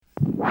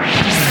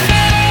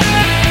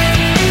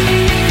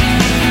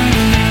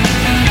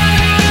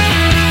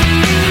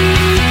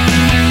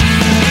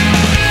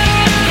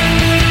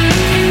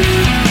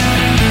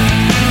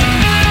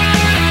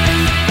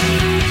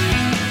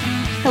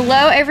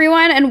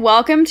and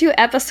welcome to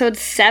episode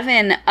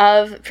 7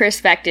 of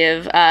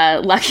Perspective,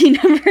 lucky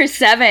number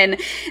 7.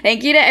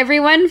 Thank you to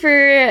everyone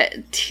for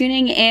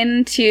tuning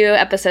in to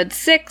episode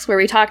 6, where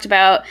we talked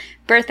about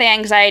birthday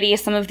anxiety,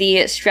 some of the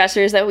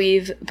stressors that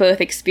we've both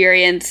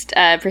experienced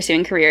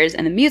pursuing careers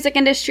in the music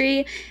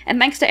industry. And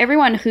thanks to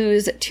everyone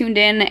who's tuned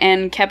in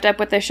and kept up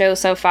with the show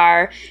so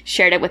far,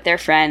 shared it with their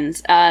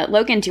friends.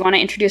 Logan, do you want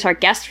to introduce our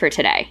guest for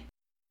today?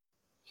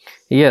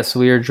 Yes,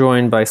 we are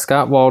joined by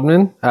Scott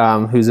Waldman,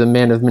 who's a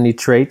man of many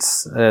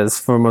traits, as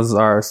far as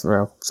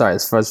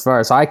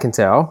I can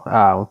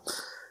tell.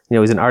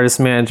 He's an artist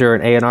manager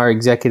and A&R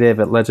executive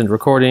at Legend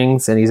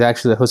Recordings, and he's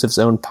actually the host of his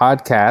own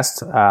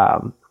podcast,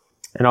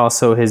 and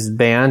also his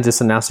band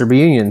just announced their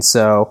reunion.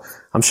 So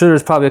I'm sure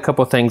there's probably a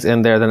couple of things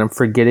in there that I'm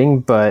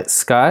forgetting, but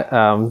Scott,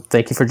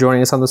 thank you for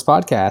joining us on this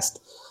podcast.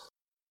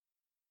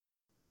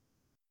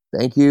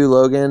 Thank you,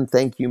 Logan.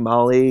 Thank you,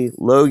 Molly.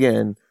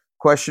 Logan,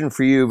 question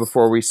for you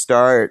before we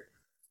start.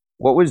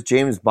 What was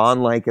James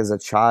Bond like as a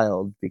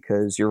child?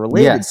 Because you're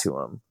related to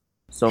him.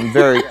 So I'm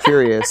very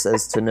curious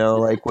as to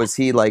know, was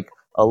he like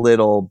a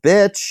little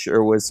bitch,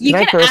 or was... You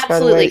can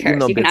absolutely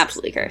curse. You can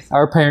absolutely curse.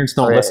 Our parents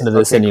don't listen to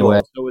this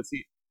anyway. Cool. So was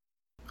he...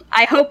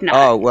 I hope not.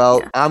 Oh,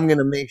 well, yeah. I'm going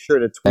to make sure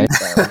to tweet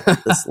down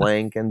this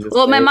link and just...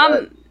 Well, my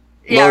mom...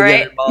 Yeah,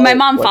 right. My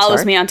mom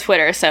follows me on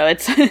Twitter, so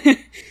it's...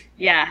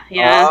 yeah.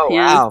 Oh,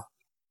 wow.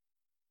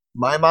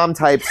 My mom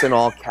types in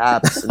all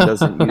caps and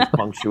doesn't use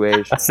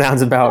punctuation. That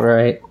sounds about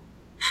right.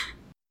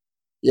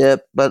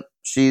 Yep, but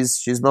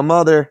she's my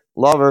mother.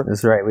 Love her.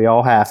 That's right. We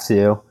all have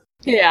to.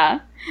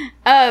 Yeah.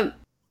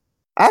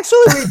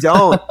 Actually, we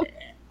don't.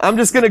 I'm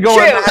just going to go on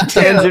that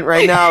tangent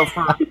right now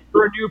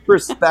for a new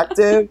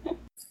perspective.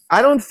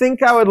 I don't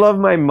think I would love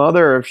my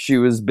mother if she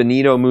was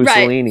Benito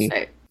Mussolini.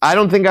 Right. I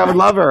don't think I would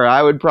love her.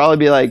 I would probably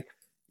be like,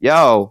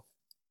 yo,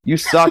 you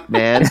suck,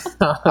 man.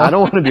 I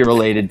don't want to be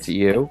related to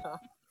you.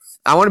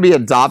 I want to be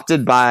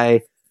adopted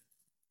by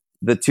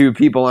the two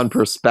people on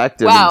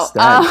Perspective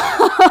instead.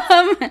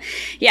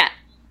 Yeah.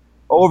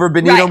 Over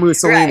Benito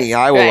Mussolini,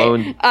 I will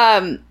own.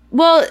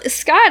 Well,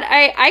 Scott,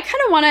 I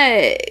kind of want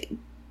to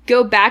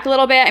go back a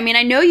little bit. I mean,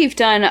 I know you've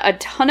done a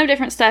ton of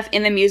different stuff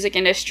in the music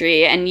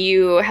industry, and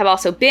you have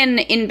also been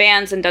in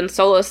bands and done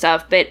solo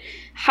stuff, but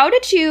how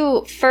did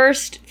you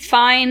first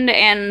find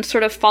and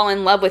sort of fall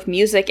in love with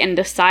music and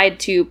decide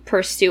to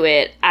pursue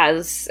it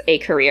as a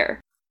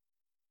career?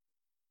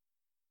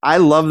 I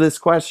love this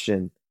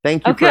question.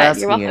 Thank you for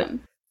asking You're welcome.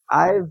 it.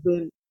 I've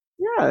been,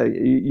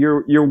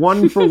 you're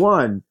one for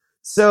one.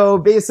 So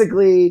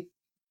basically,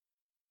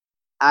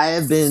 I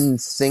have been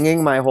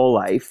singing my whole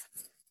life,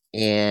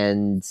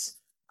 and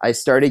I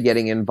started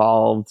getting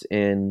involved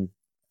in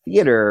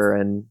theater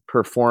and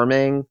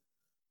performing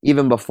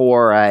even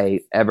before I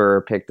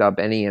ever picked up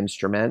any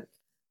instrument.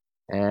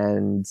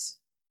 And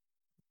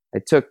I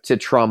took to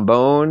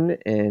trombone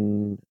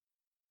in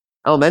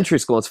elementary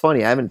school. It's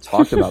funny, I haven't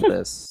talked about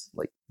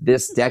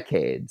this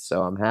decade,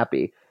 so I'm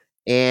happy.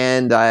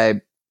 And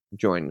I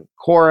joined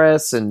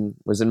chorus and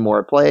was in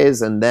more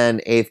plays, and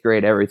then 8th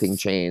grade everything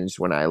changed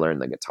when I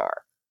learned the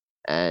guitar.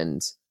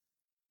 And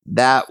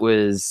that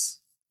was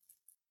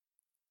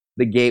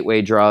the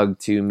gateway drug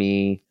to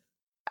me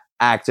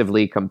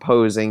actively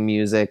composing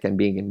music and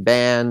being in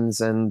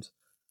bands. And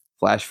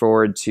flash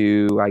forward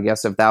to, I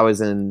guess if that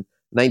was in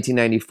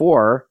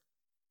 1994,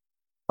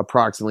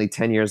 approximately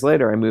 10 years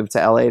later, I moved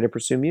to LA to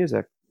pursue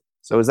music.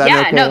 So is that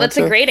an okay that's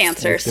answer? A great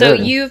answer. So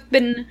you've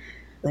been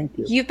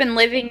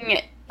living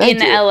in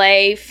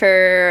LA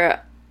for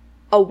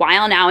a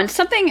while now, and this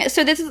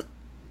is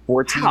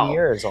 14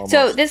 years almost.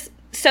 I'm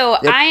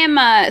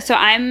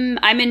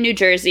in New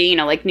Jersey,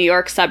 New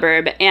York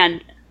suburb,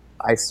 and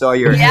I saw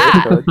your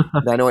neighborhood.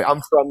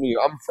 I'm from New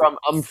York.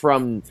 I'm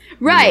from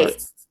right. New York.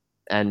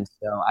 And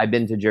so I've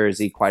been to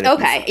Jersey quite a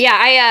few times.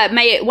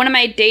 Yeah, one of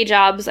my day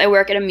jobs, I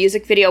work at a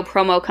music video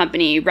promo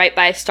company right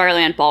by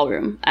Starland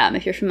Ballroom,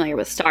 if you're familiar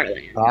with Starland.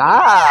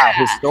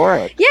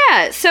 Historic.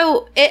 Yeah,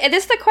 so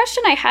this is the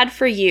question I had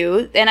for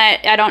you, and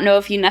I don't know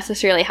if you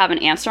necessarily have an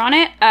answer on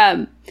it.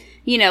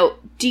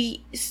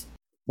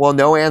 Well,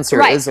 no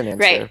answer is an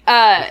answer.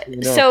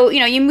 Right. So,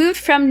 you moved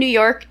from New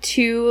York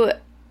to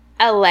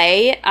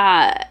LA.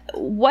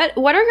 What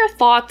are your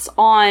thoughts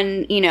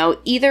on,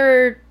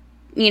 either...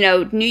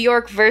 New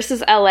York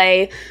versus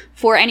LA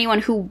for anyone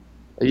who...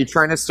 Are you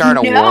trying to start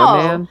a war,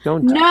 man?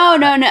 Don't do No.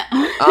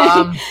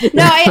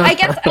 I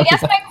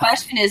guess my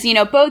question is,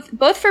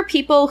 both for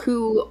people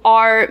who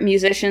are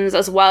musicians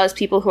as well as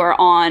people who are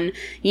on,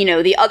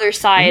 the other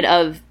side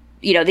of,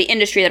 the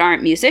industry that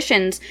aren't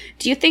musicians,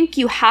 do you think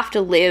you have to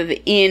live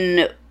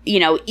in,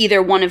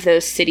 either one of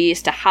those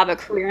cities to have a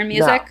career in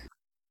music?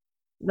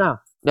 No,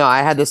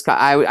 I had this...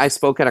 I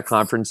spoke at a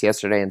conference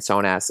yesterday and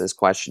someone asked this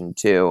question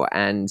too,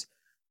 and...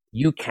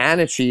 You can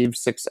achieve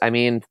six. I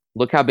mean,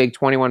 look how big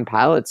 21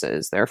 Pilots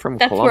is. They're from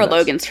Columbus. That's where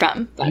Logan's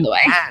from, by the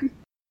way.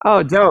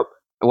 Oh, dope.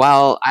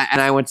 Well,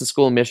 I went to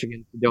school in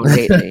Michigan, so don't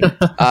hate me.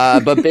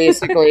 But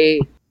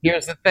basically,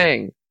 here's the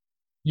thing.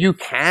 You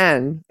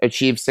can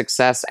achieve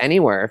success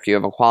anywhere if you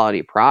have a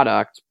quality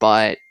product,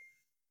 but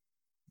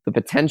the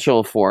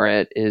potential for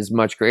it is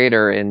much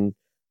greater in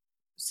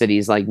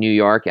cities like New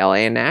York, LA,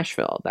 and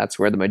Nashville. That's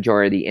where the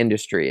majority of the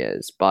industry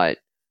is. But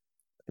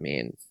I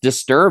mean,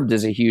 Disturbed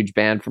is a huge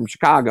band from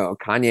Chicago.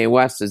 Kanye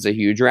West is a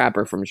huge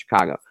rapper from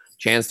Chicago.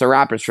 Chance the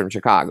Rapper's from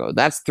Chicago.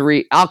 That's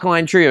 3.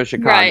 Alkaline Trio,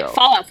 Chicago. Right.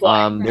 Fall Out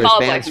Boy. There's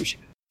bands.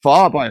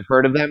 Fall Out Boy, I've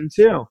heard of them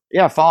too.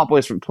 Yeah, Fall Out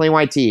Boy's from Plain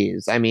White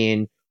T's. I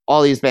mean,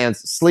 all these bands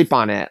Sleep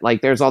on It.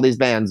 Like, there's all these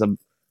bands of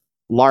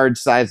large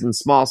size and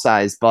small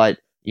size. But,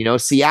 you know,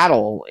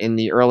 Seattle in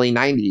the early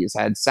 90s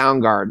had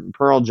Soundgarden,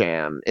 Pearl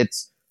Jam.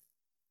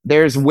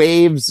 There's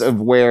waves of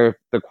where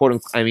the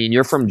quote, I mean,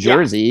 you're from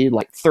Jersey,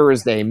 like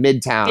Thursday,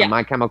 Midtown,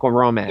 My Chemical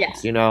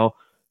Romance, you know,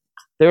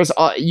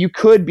 you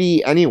could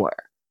be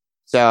anywhere.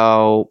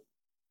 So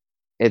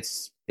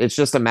it's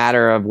just a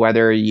matter of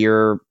whether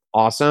you're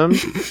awesome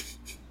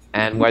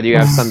and whether you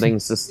have something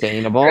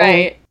sustainable,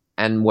 right?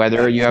 And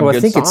whether you have well, good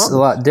I think songs. it's a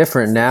lot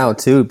different now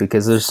too,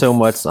 because there's so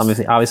much. I mean,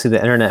 obviously the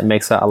internet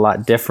makes it a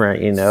lot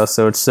different, you know.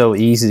 So it's so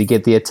easy to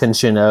get the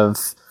attention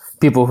of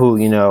people who,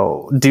 you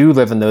know, do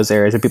live in those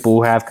areas, or people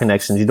who have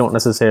connections. You don't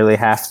necessarily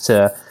have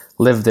to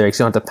live there, because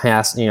you don't have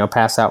to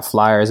pass out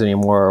flyers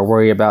anymore or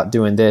worry about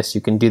doing this.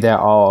 You can do that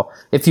all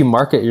if you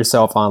market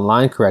yourself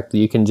online correctly.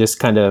 You can just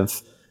kind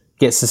of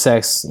get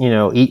success. You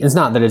know, it's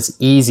not that it's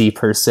easy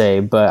per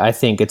se, but I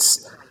think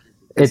it's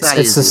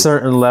a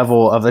certain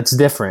level of, it's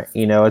different.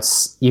 You know,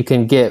 you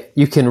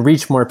can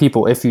reach more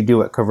people if you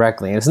do it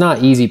correctly. And it's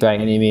not easy by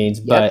any means,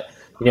 but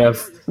you know,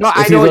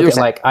 if you look at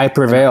like I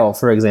Prevail,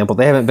 for example,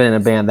 they haven't been in a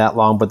band that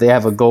long, but they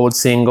have a gold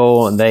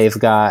single, and they've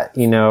got,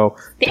 you know,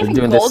 they have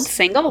a gold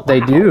single. Wow.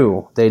 They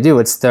do.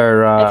 It's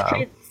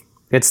their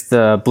it's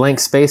the Blank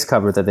Space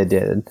cover that they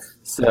did.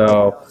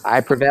 So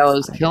I Prevail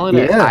is killing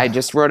it. I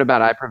just wrote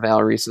about I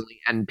Prevail recently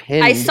and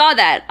pinned. I saw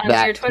that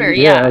on your Twitter.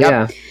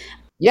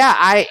 Yeah.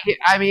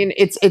 I mean,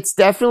 it's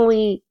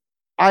definitely.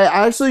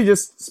 I actually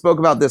just spoke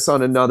about this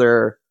on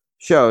another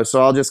show,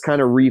 so I'll just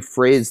kind of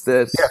rephrase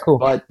this. Yeah, cool.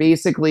 But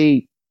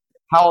basically,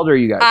 how old are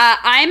you guys?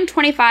 I'm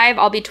 25.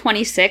 I'll be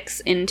 26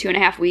 in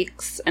 2.5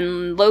 weeks.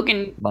 And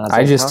Logan,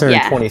 I just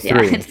turned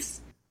 23. Yeah,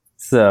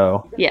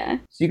 so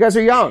you guys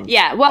are young.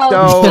 Yeah, well,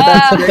 so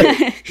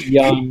that's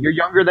young. You're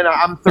younger than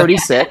I'm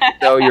 36,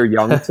 so you're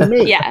young to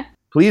me. Yeah.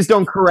 Please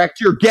don't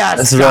correct your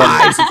guess,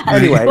 guys.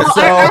 Anyway, well,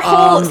 so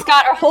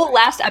our whole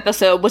last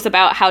episode was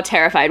about how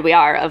terrified we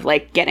are of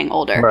like getting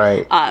older.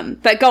 Right.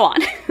 But go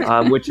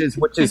on. which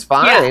is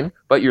fine,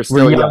 but you're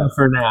still young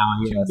for now.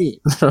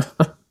 Yes.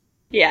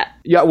 Yeah.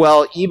 Yeah.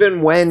 Well,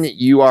 even when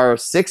you are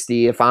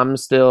 60, if I'm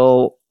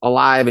still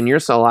alive and you're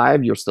still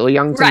alive, you're still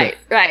young to me.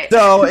 Right.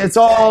 So it's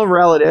all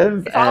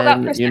relative, it's all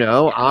and you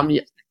know,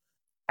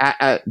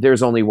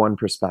 there's only one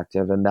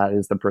perspective, and that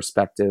is the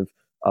perspective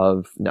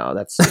of no.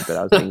 That's stupid.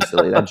 I was being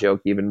silly. That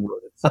joke even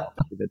wrote itself.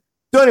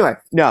 So anyway,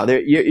 no,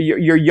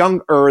 you're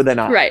younger than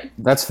I. Right.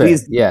 That's fair.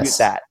 Please use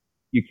that.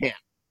 You can.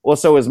 Well,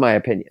 so is my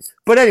opinion.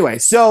 But anyway,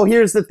 so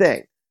here's the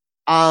thing.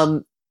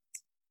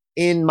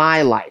 In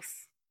my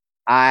life,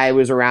 I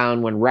was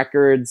around when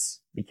records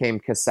became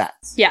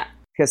cassettes. Yeah.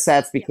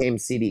 Cassettes became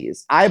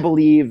CDs. I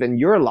believe in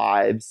your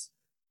lives,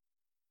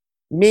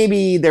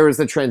 maybe there was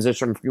a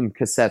transition from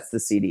cassettes to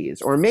CDs.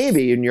 Or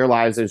maybe in your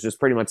lives, there's just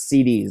pretty much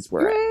CDs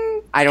where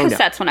I don't know.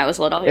 Cassettes when I was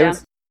little, yeah.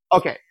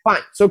 Okay,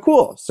 fine. So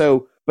cool.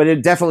 But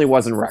it definitely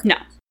wasn't records. No.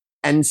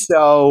 And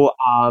so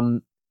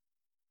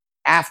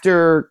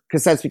after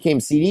cassettes became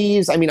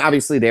CDs, I mean,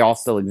 obviously they all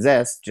still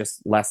exist,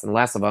 just less and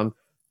less of them.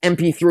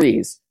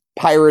 MP3s,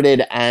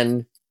 pirated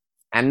and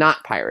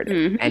not pirated.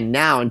 Mm-hmm. And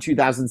now in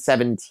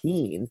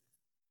 2017,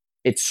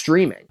 it's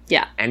streaming.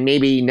 Yeah. And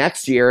maybe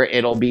next year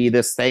it'll be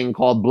this thing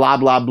called blah,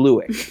 blah,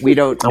 bluick. We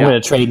don't know. I'm going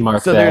to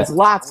trademark so that. So there's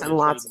lots and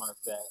lots.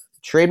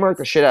 Trademark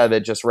the shit out of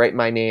it. Just write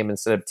my name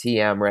instead of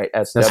TM, right?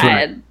 SW. That's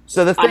right.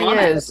 So the thing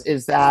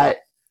is that,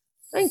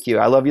 thank you.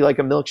 I love you like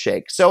a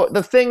milkshake. So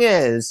the thing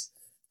is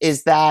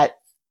that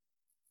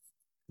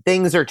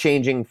things are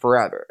changing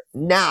forever.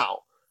 Now,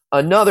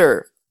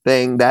 another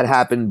thing that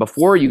happened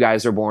before you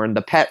guys were born,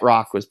 the pet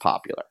rock was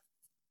popular.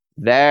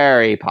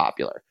 Very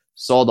popular.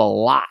 Sold a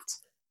lot.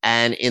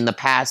 And in the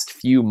past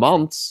few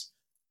months,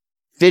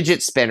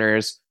 fidget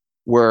spinners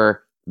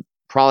were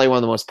probably one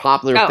of the most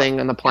popular thing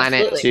on the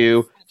planet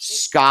too.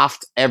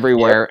 Scoffed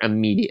everywhere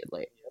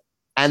immediately.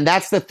 And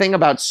that's the thing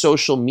about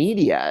social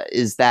media,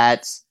 is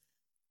that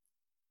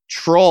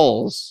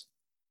trolls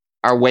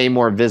are way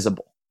more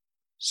visible.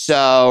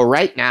 So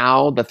right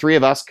now, the three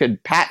of us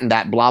could patent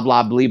that blah,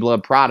 blah, blee, blah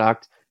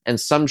product, and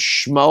some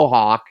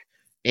schmohawk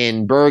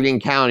in Bergen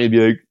County would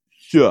be like,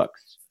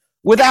 shucks,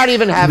 without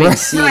even having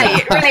seen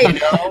it. Right. You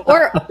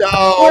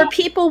know? Or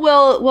people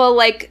will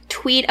like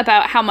tweet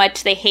about how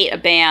much they hate a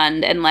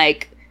band and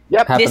like,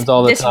 happens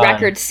all the time.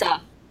 Record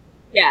sucks.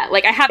 Yeah,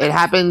 like it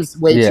happens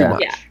way too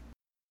much. Yeah.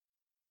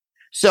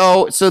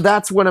 So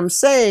that's what I'm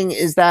saying,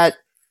 is that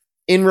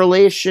in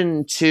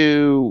relation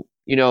to,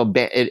 you know,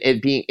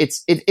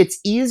 it's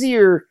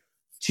easier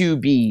to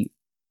be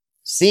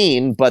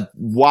seen, but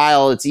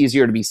while it's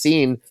easier to be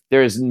seen,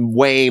 there's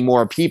way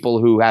more people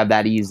who have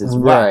that ease as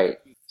well. Right.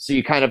 So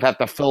you kind of have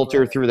to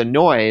filter through the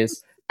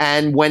noise.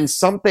 And when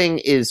something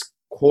is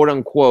quote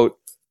unquote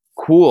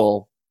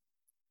cool,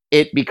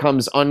 it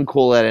becomes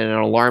uncool at an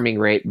alarming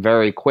rate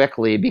very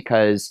quickly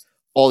because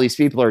all these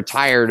people are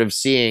tired of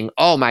seeing,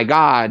 oh my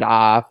God,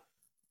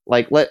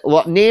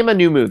 name a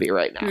new movie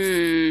right now.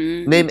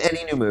 Name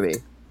any new movie.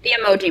 The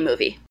Emoji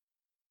Movie.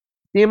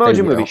 The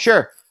Emoji Movie,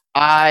 sure.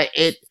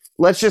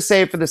 Let's just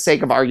say for the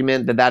sake of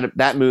argument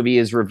that movie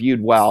is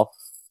reviewed well,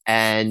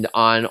 and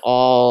on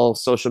all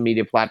social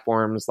media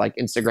platforms like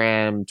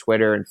Instagram,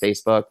 Twitter, and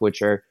Facebook,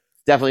 which are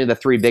definitely the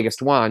three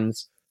biggest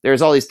ones,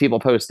 there's all these people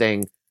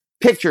posting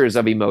pictures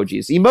of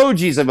emojis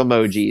of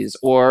emojis,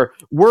 or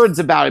words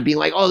about it being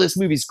like, oh, this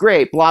movie's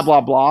great, blah,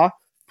 blah, blah.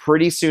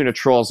 Pretty soon a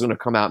troll's going to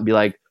come out and be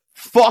like,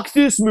 fuck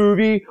this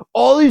movie,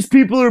 all these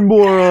people are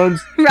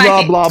morons,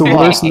 blah, blah, blah. The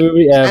worst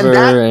movie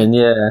ever, and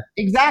yeah.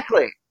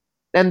 Exactly.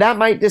 And that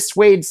might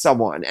dissuade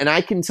someone. And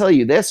I can tell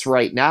you this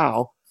right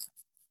now,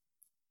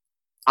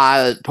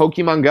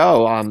 Pokemon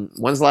Go,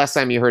 when's the last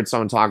time you heard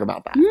someone talk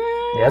about that?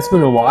 Yeah, it's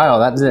been a while.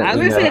 That's it. I was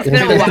going to say it's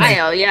been a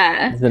while,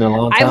 yeah. It's been a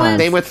long time.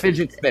 Same with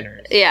fidget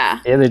spinners. Yeah.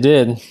 Yeah, they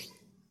did.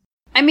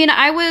 I mean,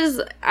 I was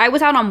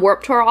out on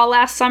Warped Tour all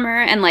last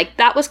summer, and, like,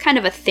 that was kind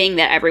of a thing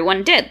that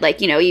everyone did.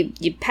 Like, you know,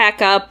 you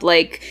pack up,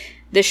 like,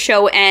 the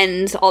show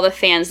ends, all the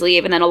fans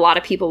leave, and then a lot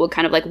of people would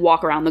kind of, like,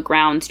 walk around the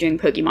grounds doing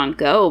Pokemon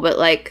Go, but,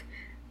 like,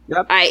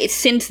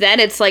 since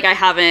then, it's like I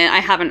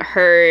haven't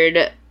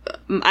heard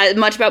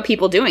much about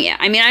people doing it.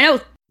 I mean, I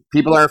know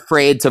people are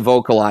afraid to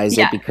vocalize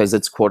it because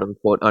it's quote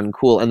unquote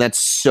uncool, and that's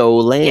so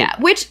lame. Yeah,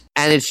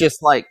 and it's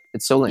just like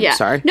it's so lame. Yeah.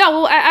 Sorry. No,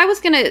 well, I was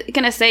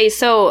gonna say,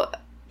 so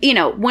you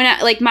know, when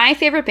my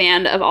favorite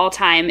band of all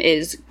time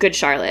is Good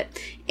Charlotte,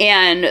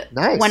 and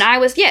when I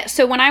was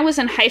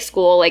in high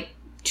school, like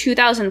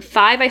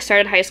 2005, I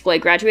started high school. I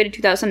graduated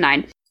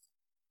 2009.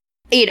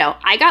 You know,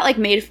 I got like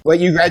made. What,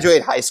 you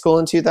graduated high school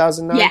in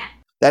 2009? Yeah.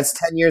 That's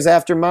 10 years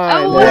after mine.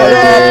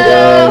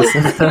 Oh,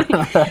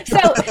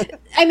 so,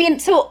 I mean,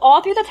 so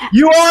all through the time.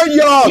 You are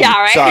young!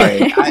 Yeah, right? Sorry.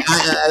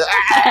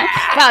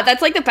 Wow,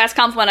 that's like the best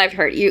compliment I've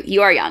heard.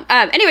 You are young.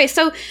 Anyway,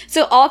 so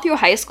all through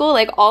high school,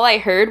 like, all I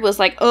heard was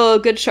like, oh,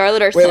 Good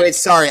Charlotte or something. Wait,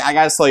 sorry. I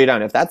gotta slow you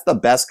down. If that's the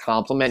best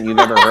compliment you've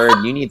ever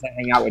heard, you need to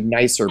hang out with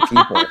nicer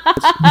people.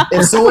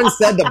 If someone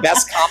said the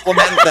best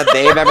compliment that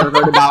they've ever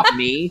heard about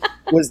me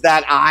was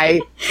that I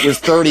was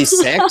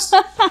 36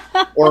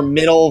 or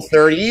middle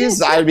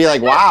 30s, I'd be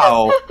like,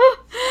 wow.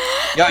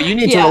 Yo, you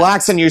need to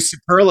relax on your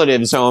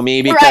superlatives,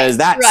 homie, because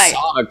that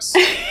sucks.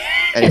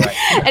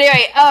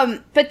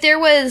 Anyway, but there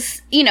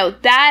was, you know,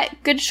 that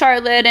Good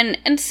Charlotte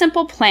and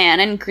Simple Plan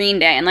and Green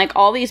Day and like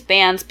all these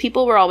bands,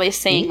 people were always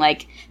saying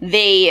like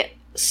they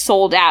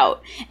sold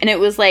out. And it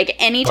was like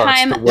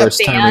anytime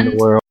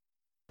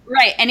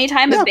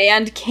anytime a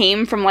band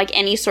came from like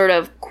any sort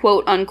of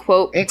quote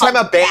unquote anytime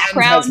a band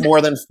has more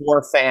than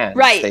 4 fans,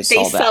 they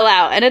sell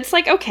out. And it's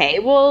like, okay,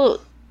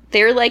 well,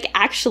 they're like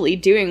actually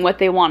doing what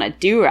they want to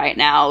do right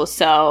now.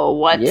 So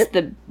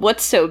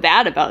what's so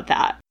bad about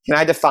that? Can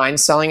I define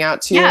selling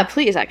out to you? Yeah,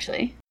 please,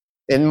 actually.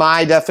 In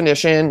my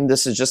definition,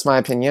 this is just my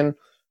opinion,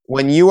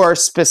 when you are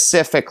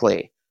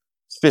specifically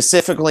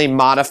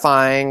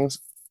modifying,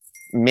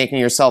 making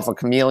yourself a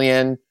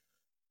chameleon,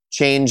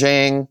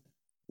 changing,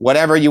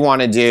 whatever you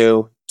want to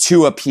do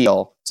to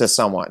appeal to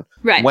someone.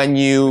 Right. When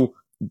you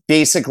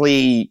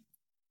basically,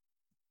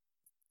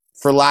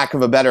 for lack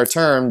of a better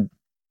term,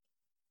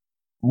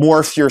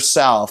 morph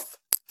yourself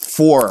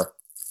for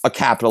a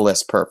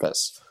capitalist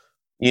purpose.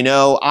 You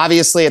know,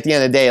 obviously at the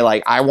end of the day,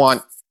 like, I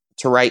want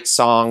to write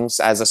songs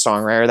as a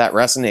songwriter that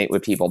resonate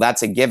with people.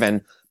 That's a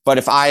given. But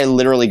if I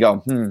literally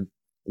go,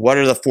 what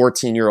are the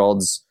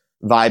 14-year-olds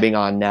vibing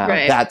on now?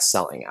 Right. That's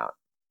selling out.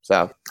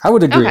 So I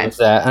would agree with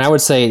that. And I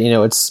would say, you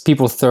know, it's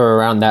people throw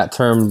around that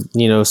term,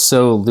 you know,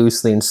 so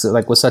loosely and so,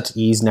 like with such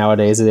ease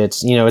nowadays that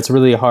it's, you know, it's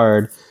really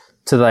hard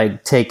to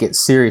like take it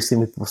seriously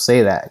when people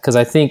say that. Because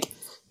I think,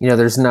 you know,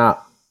 there's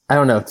not, I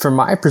don't know, from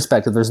my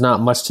perspective, there's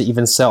not much to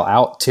even sell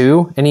out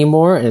to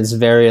anymore. And it's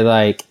very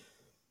like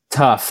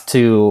tough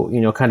to, you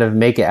know, kind of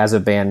make it as a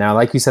band. Now,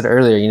 like you said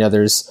earlier, you know,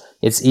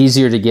 it's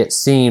easier to get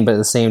seen, but at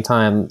the same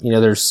time, you know,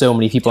 there's so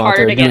many people out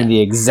there doing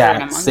the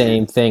exact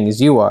same thing as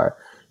you are.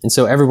 And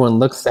so everyone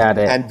looks at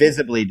it. And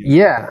visibly do it.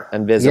 Yeah.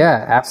 And visibly.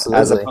 Yeah,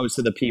 absolutely. As opposed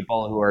to the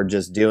people who are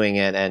just doing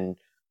it and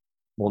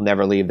will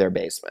never leave their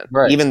basement.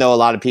 Right. Even though a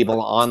lot of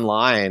people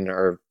online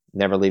are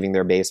never leaving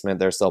their basement,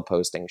 they're still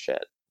posting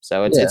shit.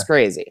 So it's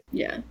crazy.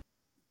 Yeah.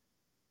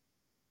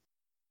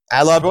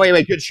 I love,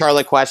 wait, good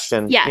Charlotte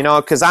question. Yeah. You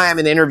know, because I am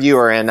an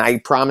interviewer and I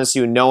promise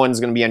you no one's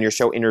going to be on your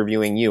show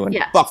interviewing you. And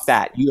fuck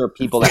that. You are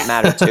people that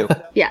matter too.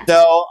 Yeah.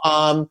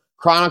 So,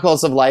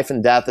 Chronicles of Life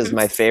and Death is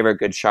my favorite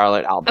Good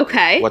Charlotte album.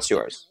 Okay. What's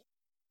yours?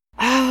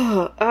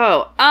 I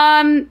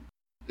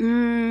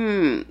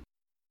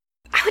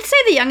would say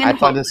The Young and I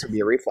thought this would be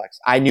a reflex.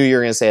 I knew you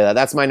were going to say that.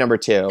 That's my number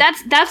 2.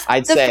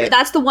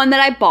 That's the one that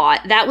I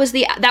bought. That was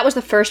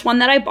the first one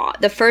that I bought.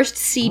 The first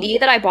CD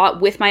that I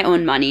bought with my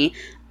own money.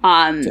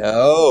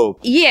 Dope.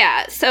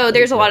 Yeah, so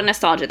there's a lot of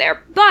nostalgia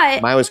there.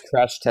 But mine was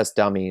Crash Test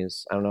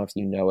Dummies. I don't know if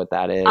you know what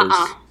that is.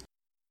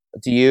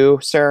 Do you,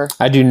 sir?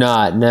 I do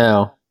not,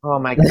 no. Oh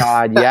my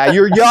God! Yeah,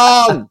 you're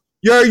young.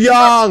 You're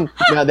young.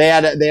 No, they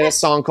had a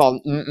song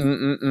called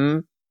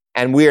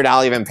and Weird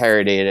Al even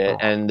parodied it,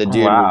 and the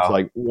dude was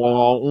like,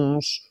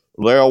 "Once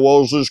there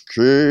was this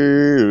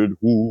kid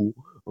who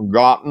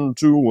got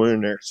into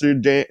an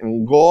accident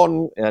and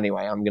gone."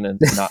 Anyway, I'm gonna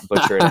not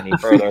butcher it any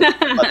further,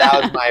 but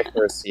that was my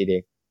first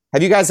CD.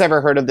 Have you guys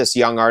ever heard of this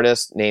young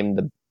artist named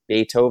the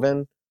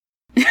Beethoven?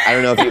 I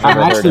don't know if you've ever heard of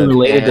him. I'm actually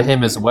related to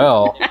him as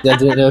well. I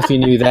didn't know if you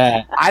knew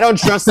that. I don't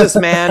trust this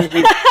man.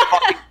 He's a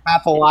fucking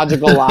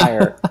pathological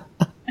liar.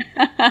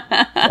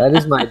 That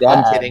is my dad.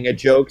 I'm kidding. A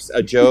joke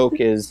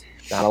is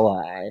not a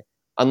lie.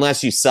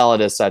 Unless you sell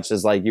it as such,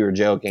 as like you were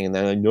joking, and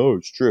they're like, "No,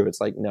 it's true." It's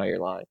like, no, you're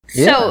lying.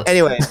 So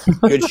anyway,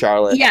 good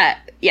Charlotte.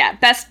 Yeah.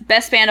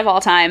 Best band of all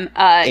time.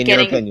 In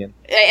your opinion,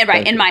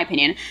 right? In my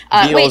opinion,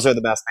 Beatles are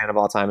the best band of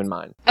all time in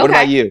mine. What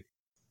about you?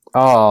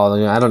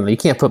 Oh, I don't know. You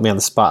can't put me on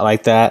the spot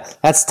like that.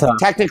 That's tough.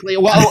 Technically,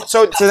 well,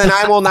 so then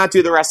I will not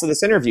do the rest of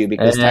this interview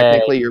because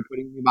technically you're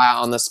putting me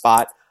on the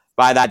spot.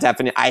 By that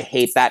definition, I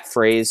hate that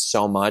phrase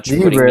so much. Do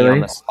you putting really? me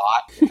on the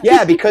spot.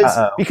 Yeah,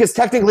 because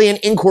technically an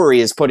inquiry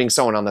is putting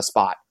someone on the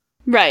spot.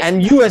 Right.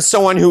 And you, as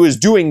someone who is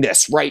doing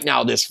this right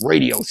now, this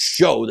radio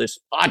show, this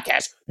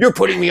podcast, you're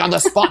putting me on the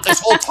spot this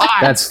whole time.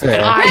 That's fair.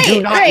 And I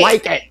do not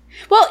like it.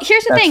 Well,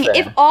 here's the thing. Fair.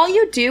 If all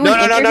you do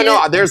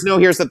No. There's no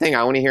here's the thing.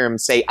 I want to hear him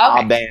say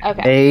a band.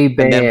 Okay. A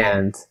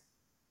band.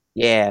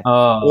 Yeah.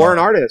 Oh. Or an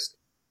artist.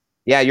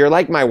 Yeah, you're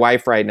like my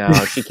wife right now.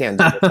 She can't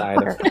do this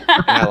either.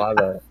 And I love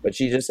it. But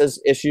she just has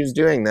issues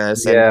doing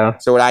this. And Yeah.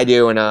 so what I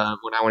do when I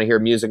want to hear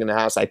music in the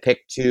house, I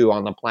pick 2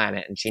 on the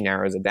planet and she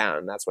narrows it down.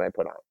 And that's what I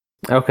put on.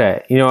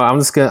 Okay.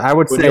 I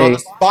would Put say you on the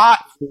spot,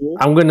 fool.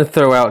 I'm going to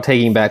throw out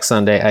Taking Back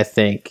Sunday, I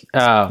think.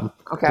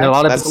 Okay. And a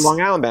lot of that's a Long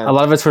Island band. A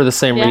lot of it's for the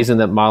same reason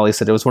that Molly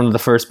said. It was one of the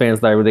first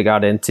bands that I really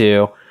got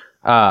into.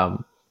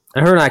 And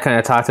her and I kind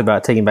of talked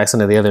about Taking Back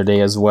Sunday the other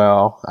day as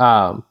well.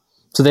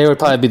 So they would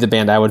probably be the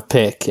band I would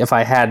pick if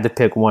I had to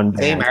pick one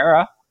band.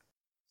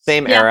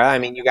 Same era. I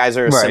mean, you guys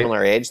are a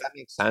similar age. That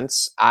makes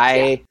sense.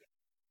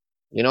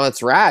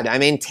 It's rad. I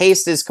mean,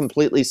 taste is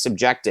completely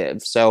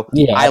subjective. So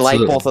I like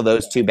both of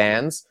those 2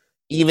 bands.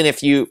 Even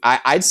if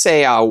I'd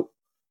say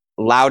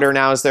Louder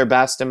Now is their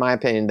best, in my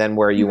opinion, than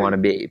Where You Want to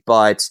Be.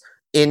 But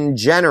in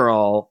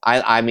general,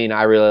 I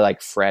really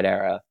like Fred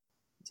era,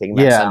 Taking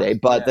Back Sunday.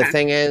 But the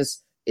thing is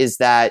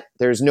that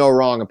there's no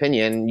wrong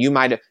opinion. You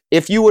might have,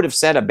 if you would have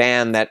said a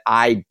band that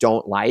I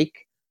don't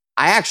like,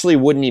 I actually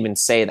wouldn't even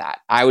say that.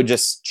 I would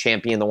just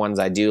champion the ones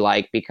I do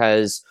like,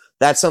 because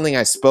that's something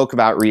I spoke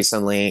about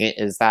recently,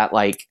 is that,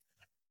 like,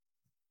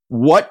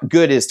 what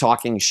good is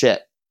talking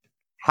shit?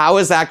 How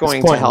is that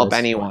going to help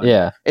anyone?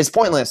 Yeah. It's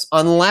pointless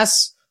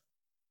unless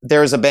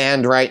there's a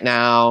band right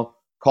now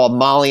called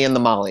Molly and the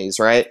Mollies,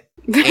 right?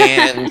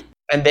 And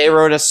they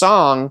wrote a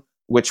song,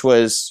 which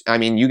was, I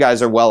mean, you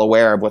guys are well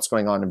aware of what's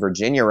going on in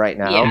Virginia right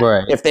now. Yeah.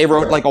 Right. If they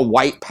wrote like a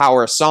white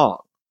power song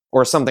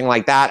or something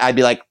like that, I'd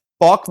be like,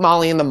 fuck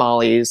Molly and the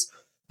Mollies.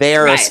 They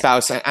are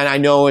espousing, and I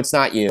know it's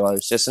not you,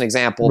 it's just an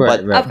example,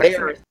 but they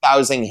are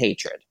espousing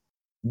hatred.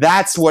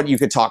 That's what you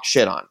could talk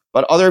shit on.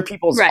 But other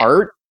people's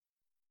art,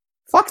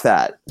 fuck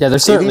that. Yeah,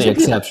 there's certainly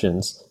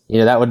exceptions.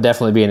 That would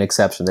definitely be an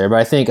exception there. But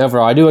I think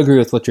overall, I do agree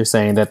with what you're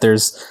saying, that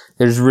there's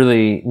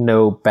really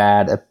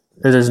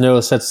there's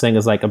no such thing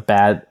as like a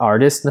bad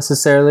artist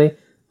necessarily.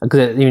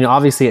 Because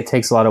obviously it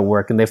takes a lot of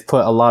work, and they've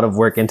put a lot of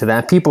work into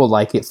that. People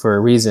like it for a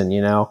reason,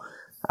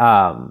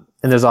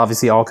 and there's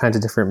obviously all kinds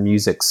of different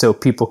music, so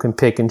people can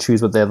pick and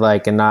choose what they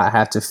like and not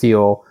have to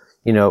feel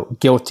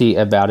guilty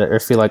about it, or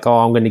feel like, oh,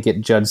 I'm going to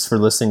get judged for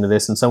listening to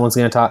this, and someone's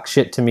going to talk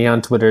shit to me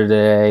on Twitter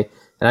today.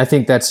 And I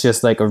think that's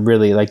just like a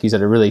really, like you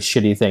said, a really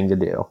shitty thing to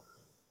do.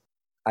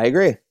 I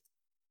agree.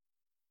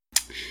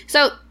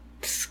 So,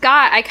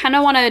 Scott, I kind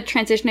of want to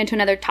transition into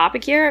another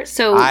topic here.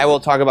 So I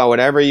will talk about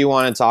whatever you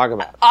want to talk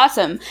about.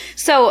 Awesome.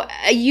 So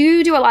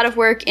you do a lot of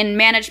work in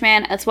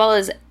management as well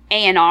as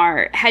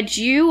A&R. Had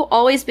you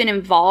always been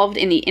involved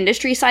in the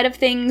industry side of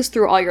things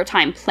through all your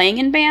time playing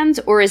in bands,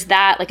 or is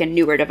that like a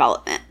newer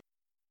development?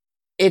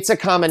 It's a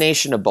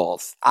combination of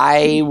both.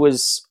 I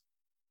was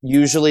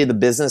usually the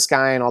business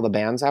guy in all the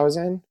bands I was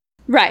in.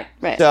 Right.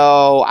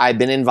 So I've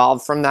been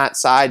involved from that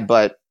side,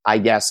 but I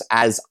guess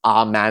as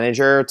a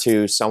manager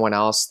to someone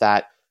else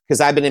because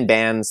I've been in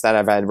bands that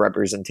have had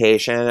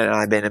representation, and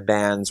I've been in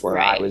bands where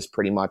I was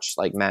pretty much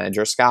like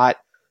manager Scott.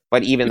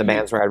 But even the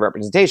bands where I had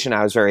representation,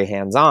 I was very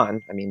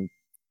hands-on. I mean,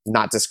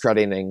 not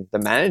discrediting the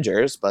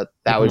managers, but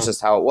that was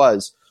just how it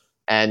was.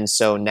 And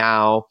so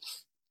now,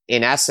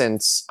 in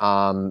essence,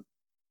 I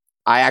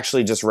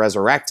actually just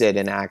resurrected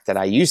an act that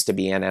I used to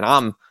be in, and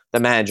I'm the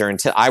manager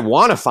until I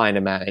want to find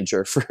a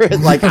manager for it.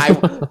 Like I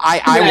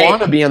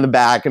want to be in the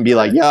back and be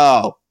like,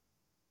 yo,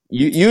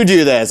 you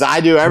do this, I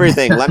do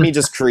everything. Let me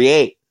just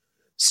create.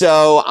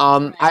 So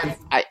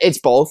it's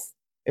both,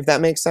 if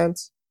that makes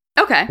sense.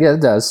 Okay. Yeah,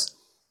 it does.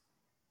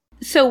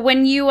 So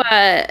when you,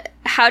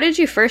 how did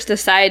you first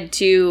decide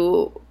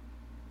to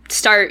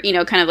start,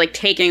 kind of like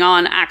taking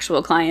on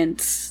actual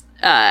clients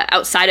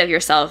outside of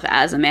yourself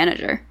as a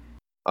manager?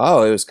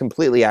 Oh, it was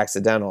completely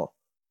accidental.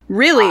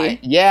 Really?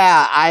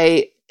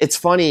 it's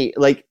funny.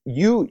 Like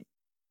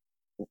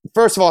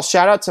first of all,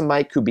 shout out to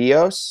Mike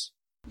Kubios.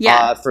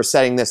 Yeah. For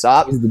setting this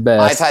up. He's the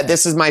best.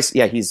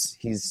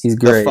 He's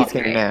great. the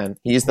fucking man.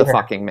 He's the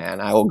fucking man.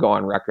 I will go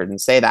on record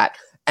and say that.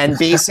 And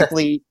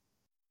basically,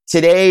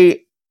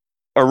 today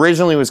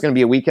originally was going to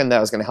be a weekend that I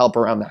was going to help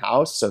around the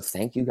house. So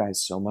thank you guys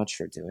so much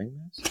for doing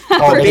this.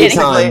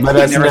 Anytime, let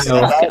us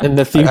know in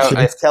the future.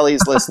 If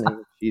Kelly's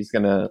listening, she's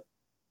going to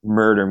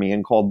murder me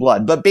in cold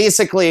blood. But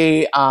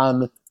basically,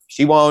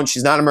 she won't.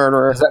 She's not a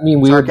murderer. Does that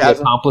mean we would be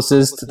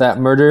accomplices to that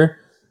murder?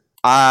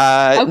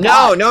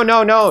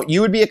 No.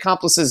 You would be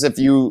accomplices if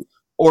you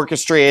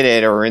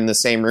orchestrated or in the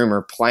same room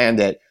or planned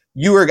it.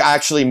 You were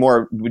actually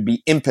would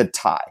be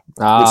impeti, which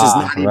is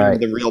not even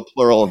the real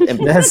plural of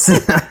impetus.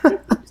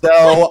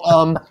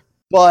 So,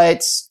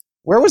 but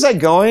where was I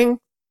going?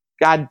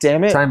 God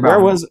damn it! Where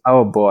was?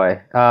 Oh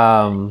boy.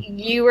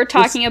 You were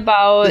talking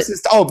about.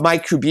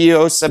 Mike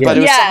Kubios, but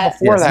it was something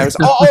before that. It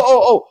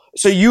was,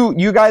 So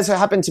you guys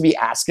happen to be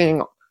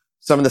asking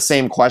some of the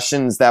same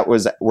questions that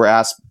were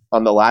asked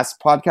on the last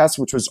podcast,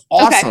 which was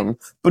awesome. Okay.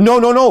 But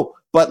no.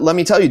 But let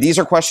me tell you, these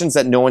are questions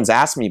that no one's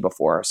asked me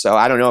before. So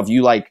I don't know if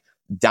you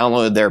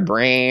downloaded their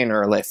brain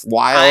or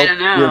while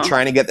you were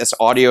trying to get this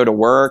audio to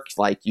work,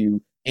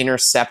 you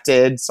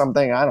intercepted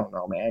something. I don't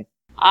know, man.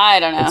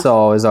 I don't know. It's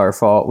always our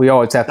fault. We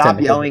always have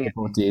Stop yelling at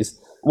me.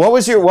 What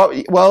was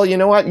well, you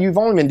know what? You've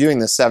only been doing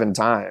this 7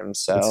 times.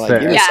 So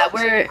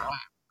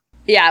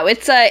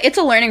it's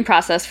a learning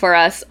process for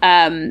us.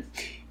 And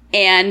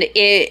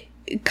it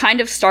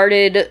kind of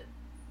started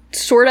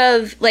sort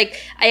of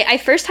I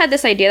first had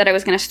this idea that I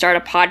was going to start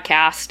a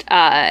podcast,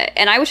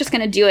 and I was just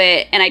going to do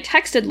it. And I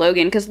texted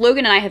Logan because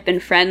Logan and I have been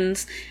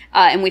friends,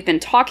 and we've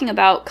been talking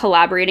about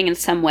collaborating in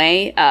some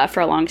way for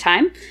a long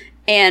time.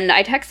 And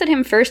I texted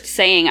him first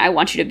saying, I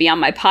want you to be on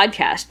my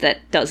podcast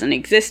that doesn't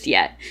exist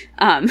yet.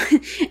 And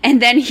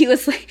then he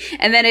was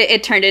and then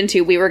it turned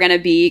into we were going to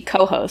be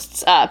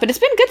co-hosts. But it's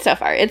been good so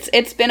far.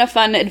 It's been a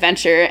fun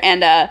adventure.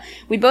 And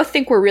we both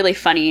think we're really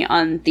funny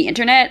on the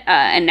internet.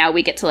 And now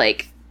we get to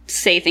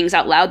say things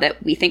out loud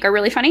that we think are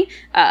really funny.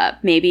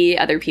 Maybe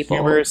other people.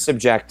 Humor is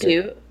subjective.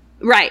 Too.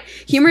 Right.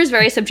 Humor is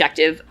very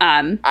subjective.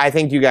 I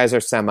think you guys are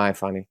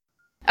semi-funny.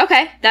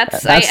 Okay, I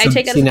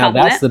take it as a compliment.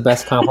 That's the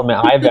best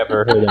compliment I've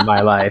ever heard in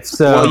my life.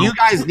 So, well, you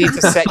guys need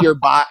to set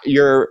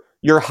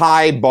your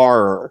high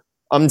bar.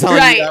 I'm telling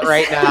you that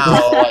right now.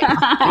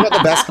 You know what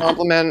the best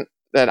compliment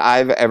that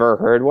I've ever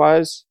heard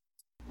was?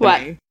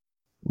 What?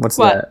 What's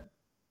that?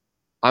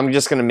 I'm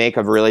just gonna make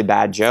a really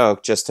bad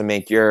joke just to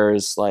make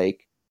yours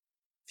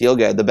feel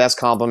good. The best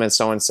compliment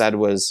someone said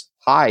was,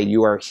 "Hi,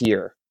 you are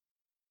here."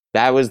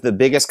 That was the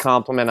biggest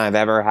compliment I've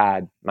ever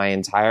had my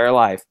entire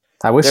life.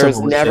 I wish there's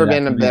never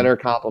been a better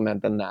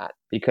compliment than that,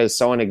 because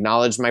someone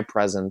acknowledged my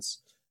presence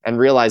and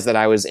realized that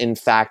I was in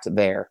fact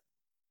there.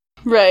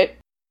 Right.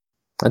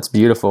 That's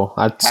beautiful.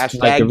 That's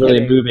Hashtag a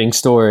really moving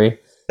story.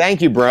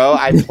 Thank you, bro.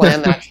 I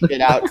planned that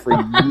shit out for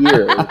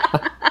years.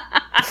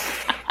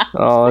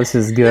 Oh, this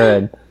is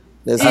good.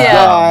 This is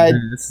good.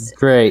 This is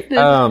great. This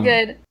is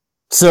good.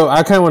 So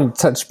I kind of want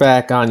to touch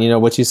back on,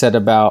 what you said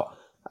about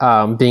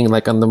being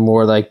on the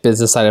more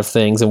business side of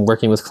things and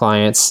working with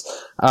clients.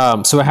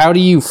 So how do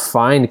you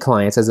find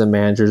clients as a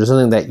manager? Is there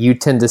something that you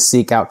tend to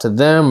seek out to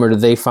them, or do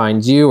they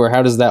find you, or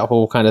how does that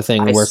whole kind of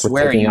thing work? I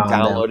swear you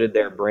downloaded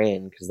their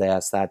brain because they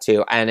asked that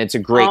too. And it's a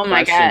great question.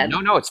 My God.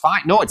 No, it's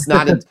fine. No, it's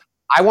not.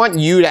 I want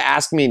you to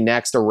ask me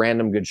next a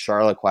random Good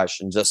Charlotte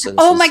question. God,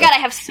 I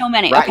have so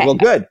many. Right, okay. Well,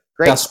 good.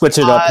 Great. I'll switch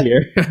it up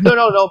here.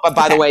 No. But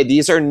by the way,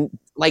 these are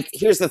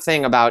here's the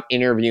thing about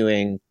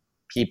interviewing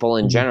people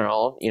in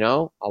general.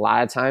 A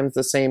lot of times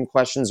the same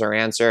questions are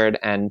answered,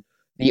 and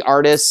the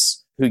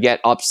artists who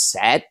get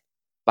upset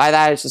by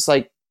that, it's just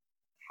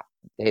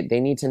they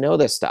need to know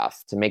this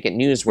stuff to make it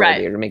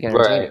newsworthy or to make it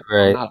entertaining.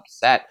 Right. I'm not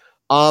upset.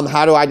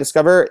 How do I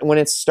discover? When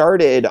it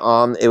started,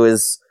 it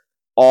was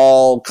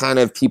all kind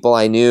of people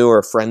I knew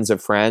or friends of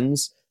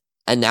friends,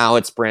 and now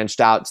it's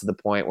branched out to the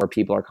point where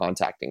people are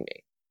contacting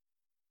me.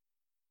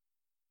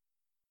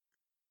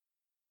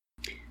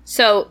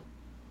 So,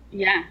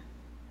 yeah.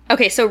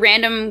 Okay, so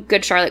random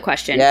Good Charlotte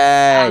question.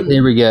 Yay.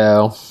 Here we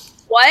go.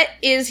 What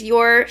is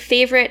your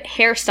favorite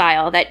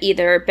hairstyle that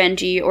either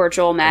Benji or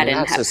Joel Madden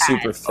have had? That's a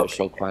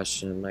superficial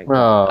question.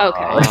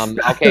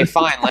 Okay,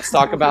 fine. Let's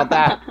talk about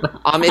that.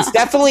 It's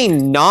definitely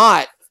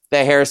not the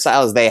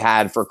hairstyles they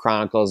had for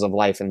Chronicles of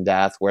Life and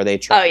Death, where they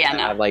tried to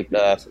have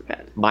the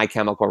My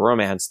Chemical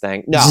Romance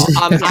thing. No,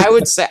 I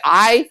would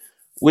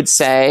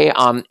say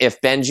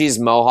if Benji's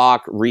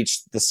mohawk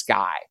reached the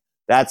sky,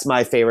 that's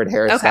my favorite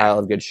hairstyle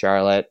of Good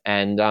Charlotte.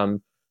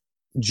 And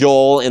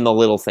Joel in the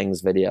Little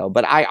Things video.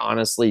 But I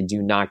honestly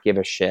do not give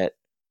a shit.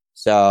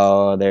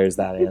 So there's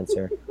that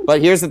answer.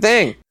 But here's the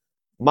thing.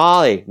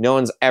 Molly, no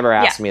one's ever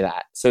asked me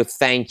that. So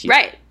thank you.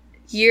 Right.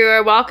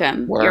 You're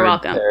welcome. Word. You're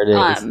welcome. There it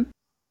is.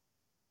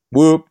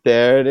 Whoop,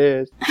 there it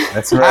is.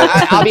 That's right.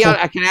 I'll be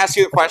honest. I can ask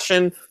you a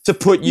question to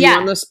put you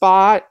on the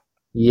spot.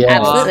 Yeah.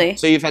 Absolutely.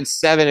 So you've had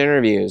 7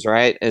 interviews,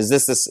 right? Is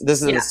this is the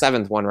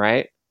 7th one,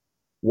 right?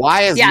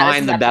 Why is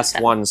mine the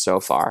best one so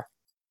far?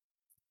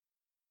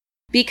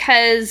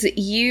 because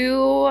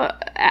you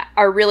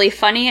are really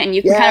funny and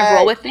you can kind of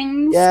roll with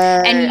things.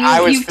 Yeah, and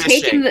I was you've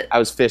fishing. taken the I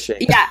was fishing.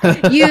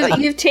 yeah,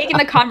 you've taken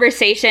the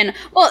conversation.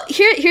 Well,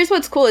 here's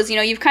what's cool is,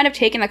 you've kind of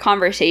taken the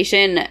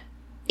conversation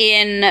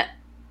in,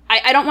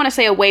 I don't want to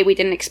say a way we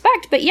didn't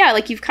expect, but yeah,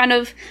 like you've kind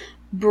of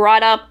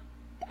brought up,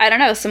 I don't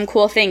know, some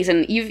cool things,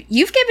 and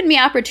you've given me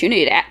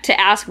opportunity to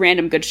ask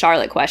random Good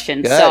Charlotte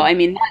questions. Good. So I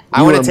mean,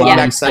 I want to take my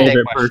back Sunday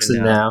favorite question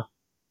person now. now.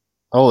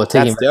 Oh, the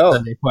taking That's back dope.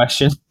 Sunday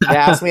question. Yeah,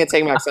 ask me a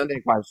take back Sunday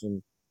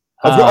question.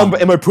 Um,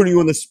 Am I putting you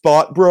on the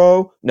spot,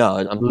 bro? No,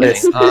 I'm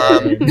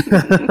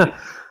kidding.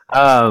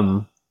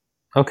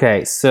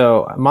 Okay,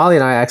 so Molly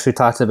and I actually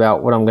talked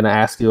about what I'm going to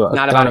ask you.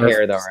 Not about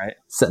hair, though, right?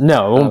 So,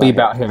 no, it won't be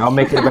about hair. I'll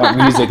make it about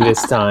music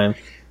this time.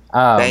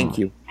 Thank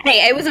you.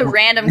 hey, it was a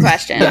random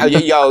question.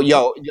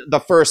 Yo, the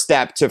first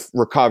step to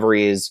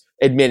recovery is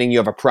admitting you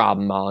have a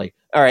problem, Molly.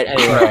 All right,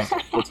 anyway,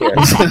 let's hear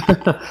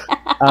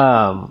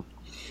it.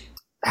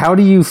 How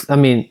do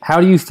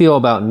you feel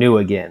about New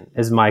Again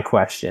is my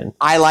question.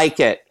 I like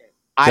it.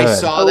 I Good.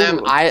 saw them.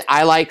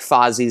 I like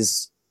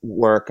Fozzie's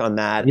work on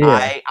that.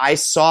 Yeah. I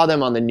saw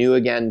them on the New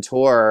Again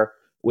tour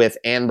with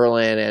Anne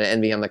Boleyn and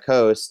Envy on the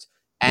Coast.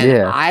 And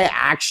Yeah. I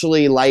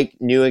actually like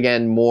New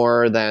Again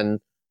more than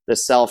the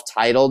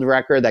self-titled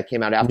record that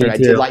came out after. Me I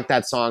too. did like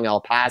that song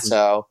El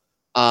Paso.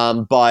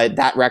 But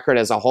that record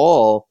as a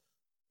whole,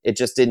 it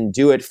just didn't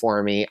do it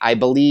for me. I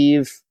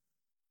believe,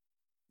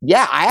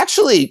 I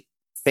actually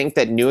think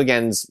that New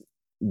Again's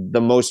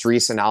the most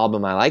recent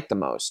album I like the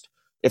most.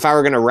 If I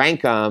were going to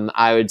rank them,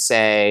 I would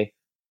say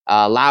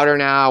Louder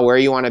Now, Where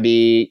You Want to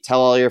Be,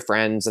 Tell All Your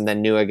Friends, and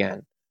then New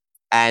Again.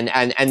 And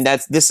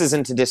this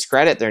isn't to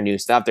discredit their new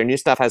stuff. Their new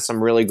stuff has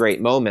some really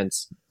great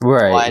moments.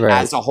 Right.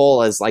 As a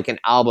whole, as like an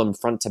album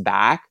front to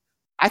back,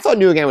 I thought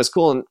New Again was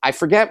cool. And I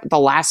forget the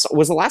last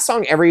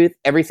song,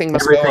 Everything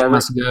Must Go. Everything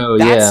Must go.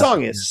 That Yeah.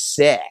 song is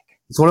sick.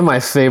 It's one of my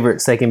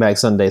favorite Taking Back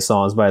Sunday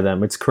songs by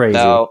them. It's crazy.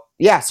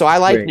 So I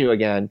like Great. New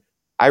Again.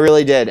 I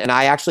really did, and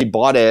I actually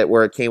bought it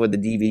where it came with the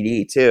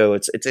DVD too.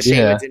 It's a shame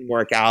Yeah. it didn't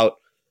work out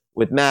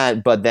with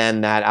Matt, but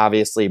then that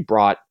obviously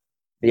brought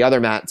the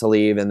other Matt to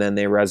leave, and then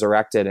they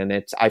resurrected,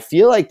 and I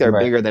feel like they're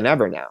Right. bigger than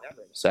ever now.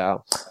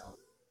 So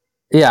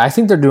Yeah, I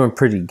think they're doing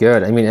pretty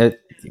good. I mean,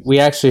 we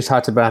actually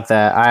talked about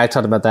that. I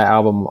talked about that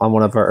album on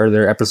one of our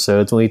earlier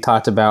episodes when we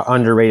talked about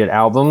underrated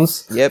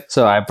albums. yep.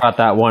 So I brought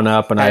that one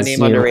up, and Can I I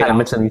name underrated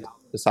kind of albums? mentioned.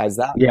 Besides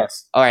that,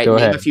 Yes. all right. Go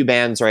Name ahead. a few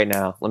bands right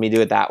now. Let me do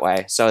it that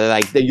way. So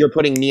like you're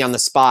putting me on the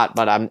spot,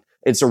 but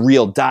it's a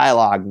real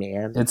dialogue,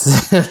 man. It's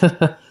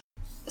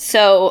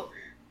So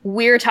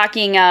we're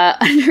talking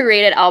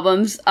underrated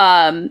albums.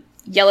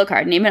 Yellow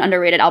Card. Name an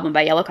underrated album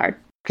by Yellow Card.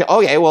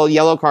 Okay, well,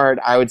 Yellow Card,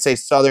 I would say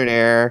Southern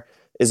Air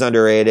is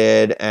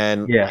underrated,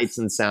 and Yeah. Lights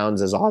and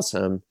Sounds is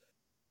awesome.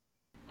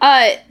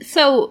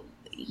 So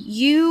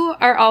you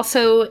are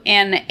also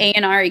an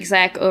A&R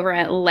exec over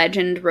at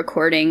Legend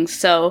Recordings.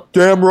 So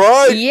Damn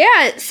right.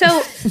 yeah,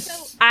 so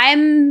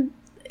I'm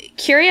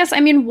curious. I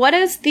mean, what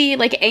does the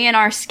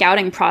A&R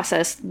scouting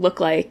process look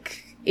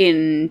like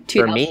in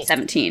For me?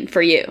 2017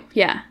 for you?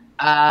 Yeah.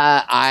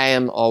 I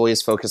am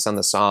always focused on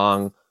the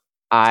song.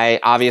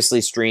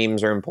 Obviously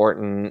streams are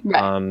important.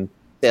 Right.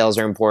 Sales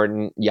are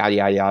important. Yada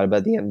yada yada. But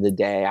at the end of the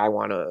day, I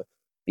want to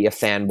be a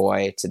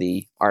fanboy to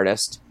the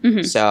artist.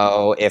 Mhm.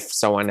 So if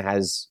someone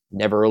has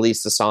never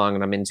released a song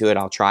and I'm into it,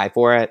 I'll try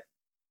for it.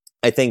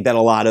 I think that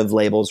a lot of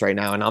labels right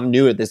now, and I'm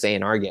new at this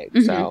A&R gig,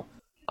 so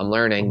I'm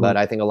learning. Mhm. But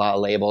I think a lot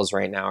of labels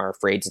right now are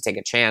afraid to take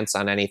a chance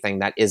on anything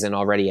that isn't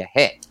already a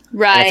hit.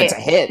 Right. And if it's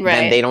a hit, then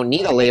right. they don't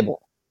need a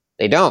label.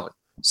 They don't.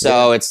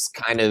 So it's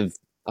kind of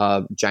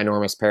a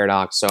ginormous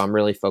paradox. So I'm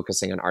really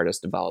focusing on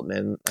artist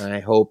development, and I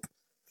hope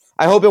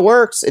it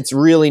works. It's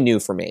really new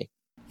for me.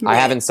 I Right.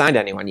 haven't signed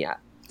anyone yet,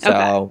 so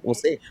Okay. we'll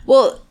see.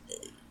 Well,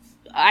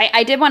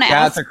 I did want to Shout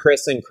out ask. to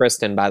Chris and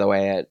Kristen, by the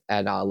way,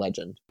 at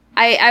Legend.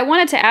 I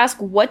wanted to ask,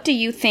 what do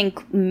you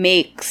think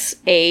makes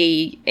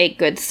a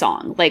good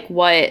song? Like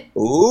what?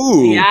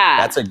 Ooh, Yeah.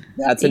 that's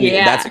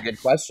a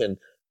good question.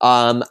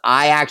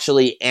 I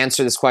actually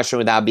answer this question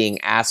without being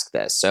asked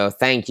this, so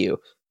thank you.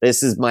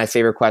 This is my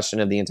favorite question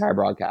of the entire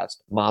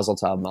broadcast. Mazel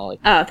tov, Molly.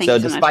 Oh, thank So you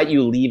so despite much.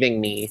 you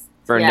leaving me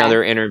for Yeah.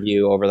 another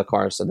interview over the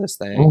course of this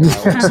thing, I will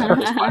accept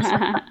this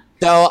question.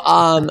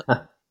 So,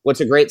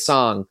 what's a great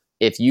song?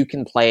 If you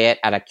can play it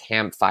at a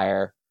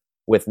campfire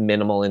with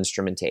minimal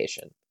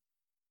instrumentation,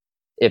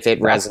 if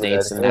it That's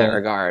resonates good, in that yeah.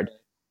 regard,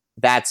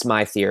 that's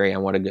my theory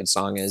on what a good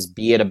song is.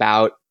 Be it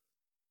about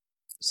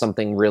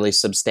something really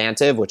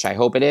substantive, which I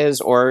hope it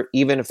is, or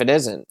even if it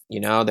isn't,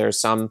 there's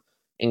some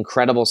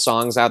incredible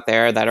songs out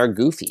there that are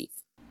goofy,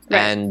 Right.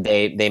 and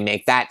they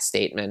make that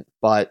statement.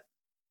 But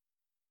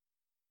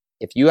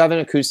if you have an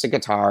acoustic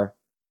guitar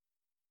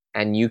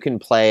and you can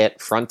play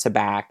it front to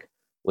back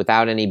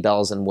without any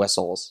bells and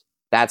whistles,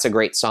 that's a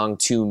great song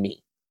to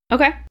me.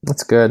 Okay,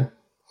 That's good.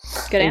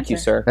 good Thank answer. you,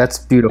 sir.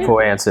 That's a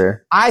beautiful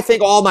answer. I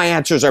think all my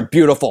answers are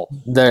beautiful.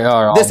 They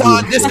are all This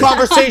beautiful.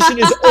 conversation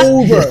is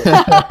over.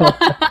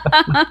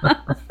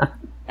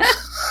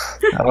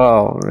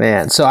 Oh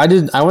man! So I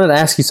wanted to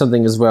ask you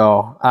something as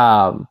well.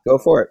 Go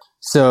for it.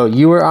 So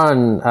you were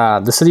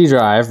on the City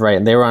Drive, right?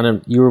 And they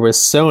were you were with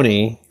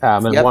Sony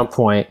at one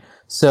point.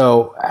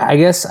 So I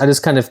guess I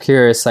just kind of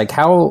curious, like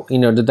how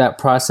did that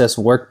process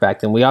work back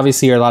then? We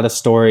obviously hear a lot of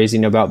stories,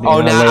 about being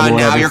on a label and everything.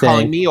 Now you're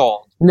calling me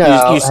old.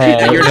 No, you speak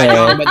that you're not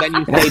young, but then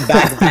you say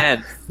back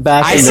then.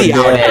 I see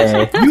how it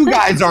is. You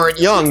guys aren't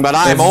young, but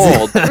I'm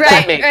old.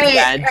 Right.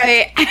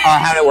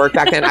 How did it work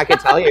back then? I could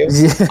tell you.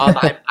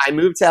 I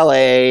moved to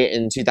LA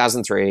in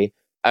 2003.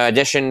 I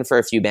auditioned for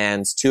a few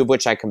bands, two of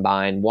which I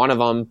combined. One of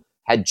them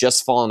had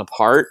just fallen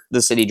apart,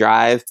 the City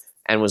Drive,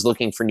 and was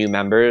looking for new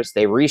members.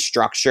 They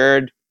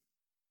restructured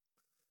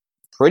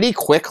pretty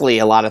quickly.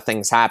 A lot of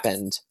things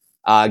happened.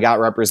 Got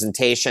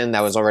representation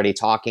that was already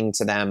talking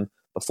to them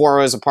before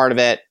I was a part of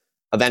it.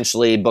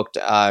 Eventually booked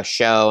a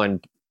show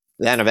and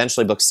then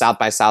eventually booked South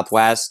by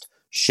Southwest,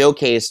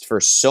 showcased for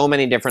so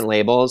many different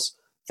labels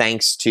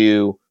thanks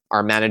to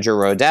our manager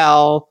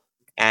Rodell.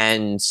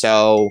 And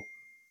so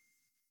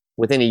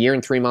within a year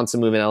and 3 months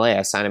of moving to LA,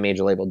 I signed a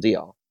major label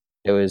deal.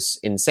 It was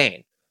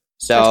insane.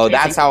 So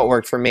that's how it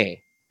worked for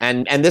me.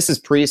 And this is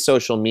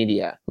pre-social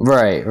media.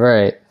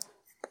 Right.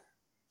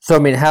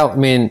 So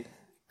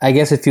I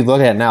guess if you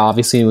look at it now,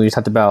 obviously we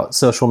talked about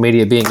social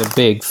media being a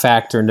big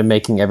factor into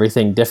making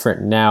everything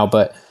different now,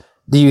 but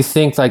do you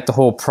think like the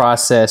whole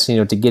process,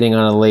 to getting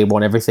on a label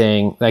and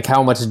everything, like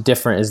how much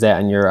different is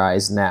that in your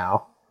eyes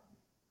now?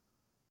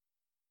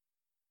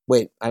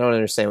 Wait, I don't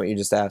understand what you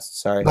just asked.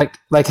 Sorry.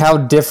 Like how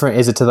different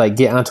is it to like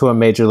get onto a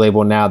major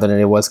label now than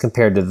it was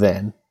compared to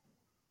then?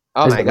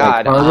 Oh is my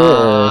God.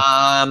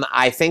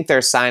 I think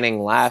they're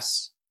signing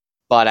less,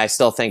 but I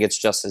still think it's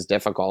just as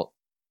difficult.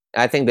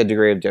 I think the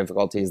degree of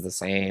difficulty is the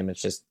same.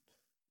 It's just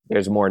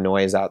there's more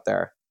noise out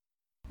there.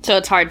 So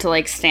it's hard to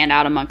like stand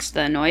out amongst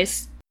the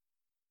noise?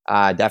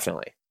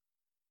 Definitely.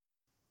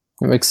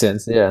 That makes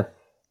sense, yeah.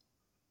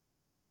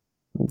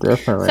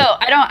 Definitely. So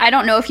I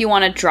don't know if you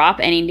want to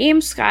drop any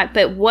names, Scott,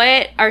 but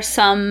what are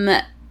some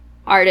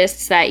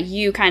artists that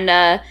you kind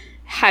of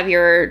have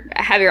your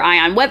eye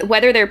on?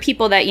 Whether they're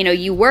people that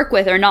you work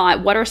with or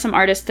not, what are some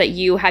artists that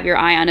you have your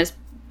eye on as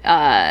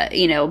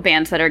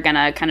bands that are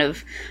gonna kind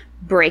of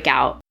break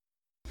out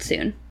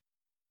soon?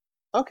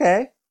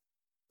 Okay,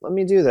 let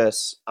me do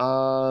this.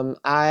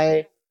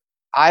 I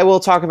will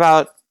talk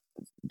about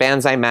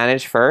bands I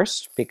manage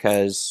first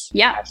because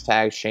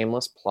hashtag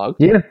shameless plug.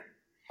 Yeah.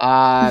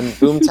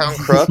 Boomtown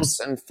Crooks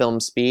and Film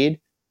Speed.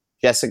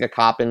 Jessica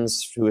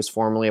Coppins, who was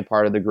formerly a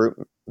part of the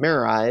group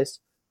Mirror Eyes.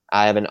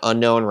 I have an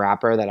unknown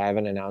rapper that I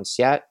haven't announced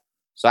yet.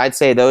 So I'd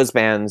say those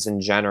bands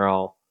in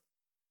general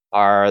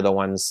are the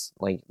ones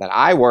like that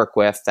I work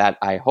with that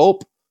I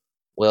hope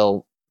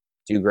will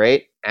do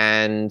great.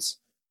 And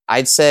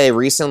I'd say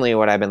recently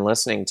what I've been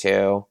listening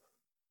to,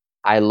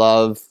 I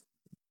love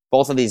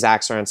both of these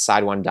acts are on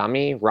Side One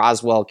Dummy.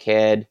 Roswell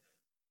Kid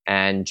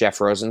and Jeff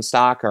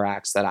Rosenstock are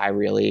acts that I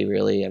really,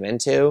 really am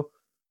into.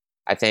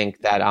 I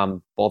think that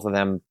both of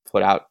them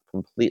put out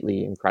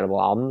completely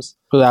incredible albums.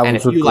 The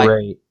albums were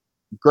great.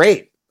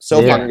 Great.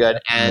 So fucking good.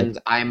 And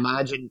I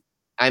imagine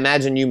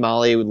you,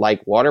 Molly, would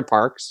like Water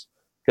Parks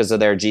because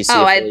of their GC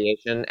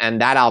affiliation. And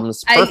that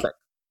album's perfect.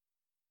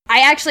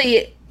 I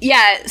actually,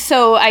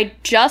 so I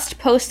just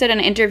posted an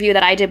interview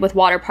that I did with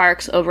Water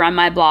Parks over on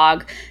my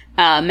blog.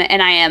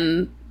 And I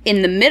am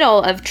in the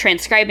middle of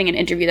transcribing an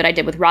interview that I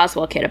did with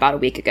Roswell Kid about a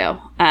week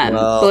ago.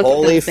 Both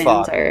of those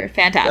bands are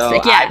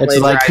fantastic. No, it's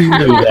like you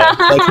knew that.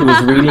 It's like he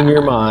was reading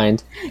your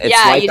mind. It's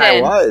like I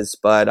was,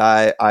 but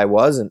I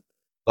wasn't.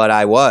 But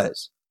I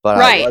was, but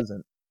I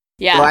wasn't.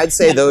 Yeah. So I'd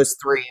say those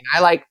three.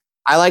 And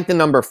I like the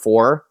number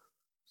 4.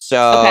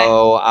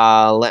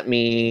 So let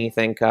me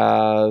think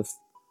of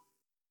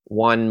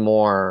one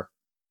more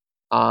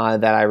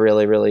that I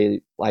really,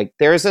 really like.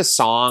 There's a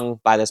song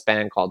by this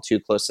band called Too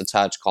Close to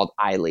Touch called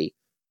Eiley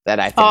that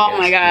I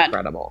think is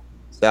incredible.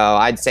 So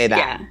I'd say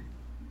that.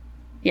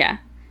 Yeah.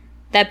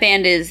 That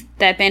band is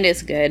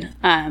good.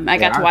 I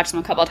got to watch them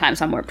a couple of times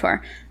on Warped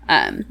Tour.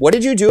 What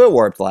did you do at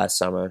Warped last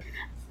summer?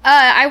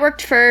 I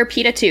worked for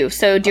PETA too,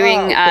 so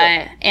doing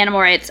animal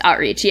rights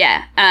outreach.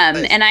 Yeah.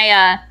 Nice. And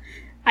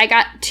I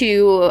got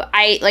to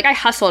I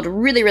hustled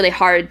really, really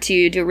hard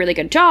to do a really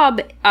good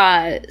job.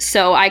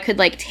 So I could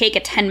take a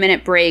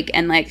 10-minute break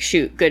and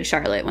shoot Good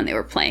Charlotte when they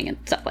were playing and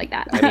stuff like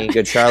that. I mean,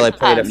 Good Charlotte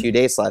played a few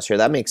dates last year.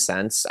 That makes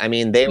sense. I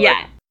mean,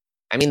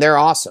 they're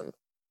awesome.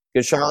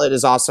 Good Charlotte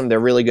is awesome. They're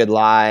really good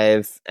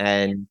live,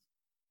 and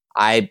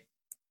I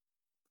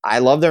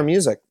love their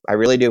music. I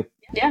really do.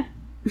 Yeah.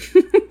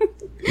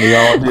 We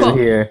all do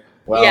here.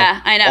 Well, yeah,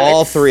 I know.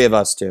 All three of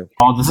us do.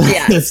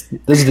 This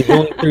is the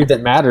only 3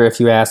 that matter, if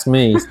you ask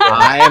me. So.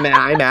 I'm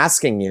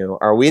asking you,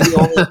 are we the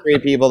only 3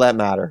 people that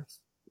matter?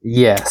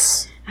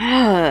 Yes.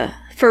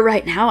 For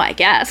right now, I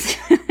guess.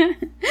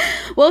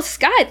 Well,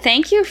 Scott,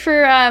 thank you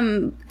for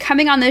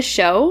coming on this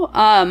show.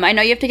 I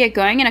know you have to get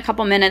going in a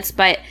couple minutes,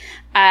 but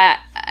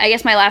I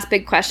guess my last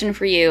big question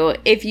for you,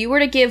 if you were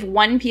to give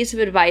one piece of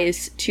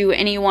advice to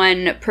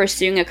anyone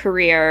pursuing a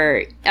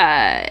career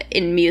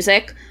in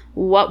music,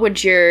 what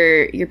would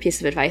your piece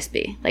of advice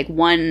be? Like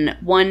one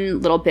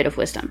little bit of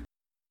wisdom.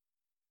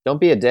 Don't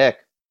be a dick.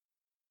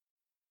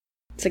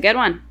 It's a good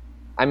one.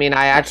 I mean,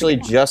 I actually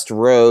just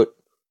wrote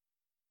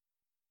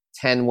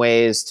 10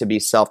 ways to be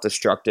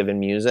self-destructive in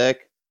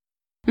music.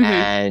 Mhm.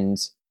 And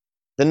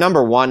the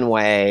number one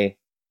way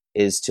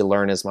is to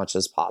learn as much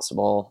as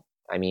possible.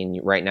 I mean,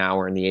 right now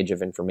we're in the age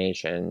of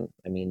information.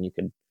 I mean, you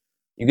could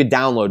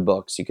download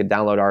books, you could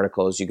download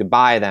articles, you could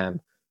buy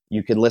them,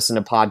 you could listen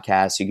to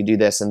podcasts, you could do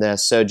this and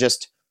this. So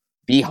just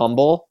be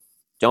humble,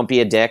 don't be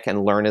a dick,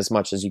 and learn as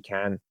much as you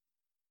can.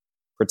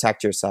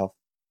 Protect yourself.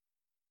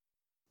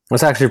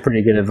 That's actually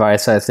pretty good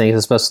advice, I think,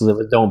 especially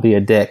with "don't be a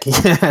dick."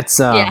 It's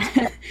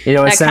Yeah. you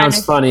know, it That sounds kind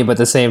of- funny, but at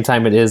the same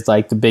time, it is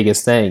like the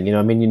biggest thing. You know,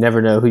 I mean, you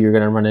never know who you're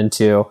going to run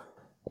into,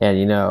 and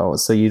you know,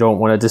 so you don't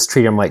want to just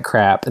treat them like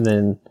crap. And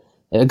then,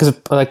 because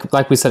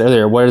like we said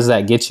earlier, what does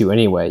that get you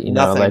anyway? You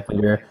know, Nothing. like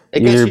when It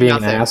gets you're you being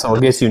nothing. an asshole,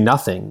 it gets you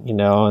nothing. You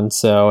know, and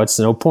so it's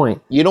no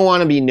point. You don't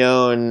want to be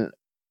known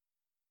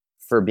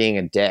for being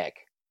a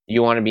dick.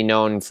 You want to be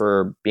known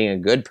for being a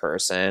good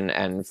person,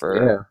 and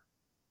for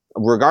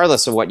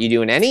regardless of what you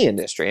do in any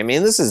industry. I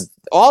mean, this is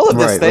all of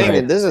this Right, thing.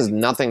 right. This has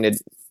nothing to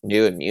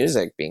do with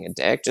music being a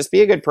dick. Just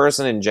be a good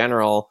person in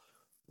general.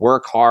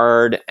 Work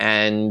hard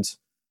and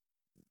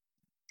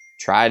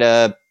try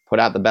to put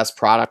out the best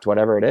product,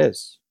 whatever it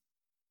is.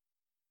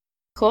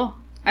 Cool.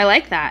 I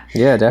like that.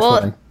 Yeah,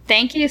 definitely. Well,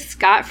 thank you,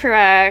 Scott,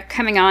 for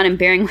coming on and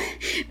bearing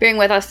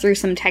with us through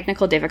some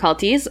technical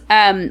difficulties.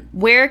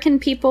 Where can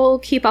people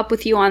keep up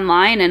with you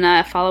online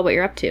and follow what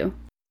you're up to?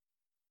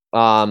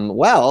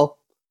 Well,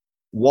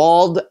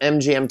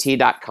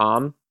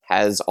 waldmgmt.com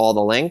has all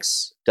the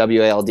links.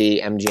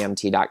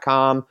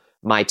 WALDMGMT.com.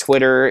 My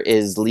Twitter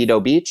is Lido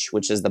Beach,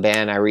 which is the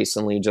band I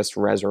recently just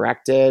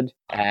resurrected.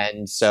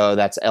 And so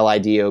that's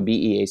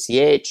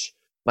LIDOBEACH.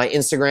 My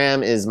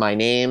Instagram is my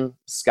name,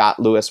 Scott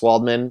Lewis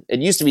Waldman. It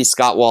used to be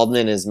Scott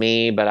Waldman is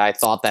me, but I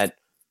thought that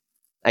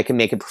I can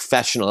make it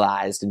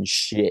professionalized and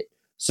shit.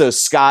 So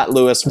Scott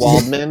Lewis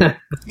Waldman,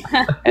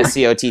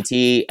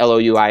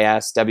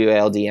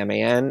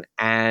 SCOTTLOUISWALDMAN.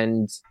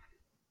 And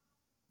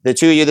the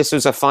two of you, this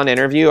was a fun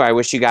interview. I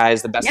wish you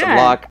guys the best of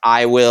luck.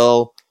 I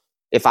will,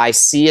 if I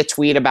see a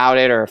tweet about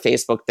it or a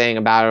Facebook thing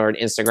about it or an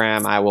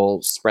Instagram, I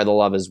will spread the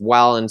love as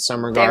well in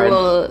some regard.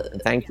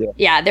 Thank you.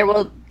 Yeah, there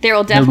will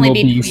definitely there will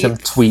be some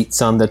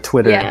tweets on the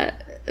Twitter. Yeah.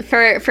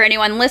 For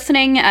anyone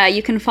listening,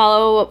 you can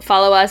follow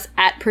us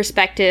at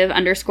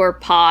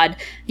perspective_pod.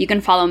 You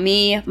can follow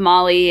me,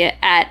 Molly,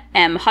 at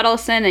M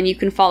Huddleston, and you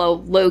can follow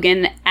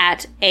Logan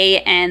at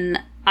ANIAFC.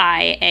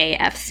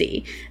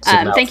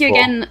 Thank you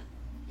again.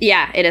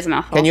 Yeah, it is a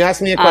mouthful. Can you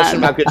ask me a question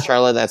about Good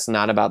Charlotte that's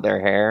not about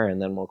their hair,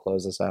 and then we'll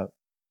close this out?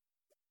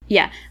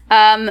 Yeah.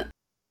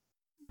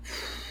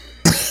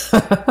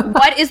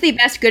 What is the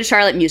best Good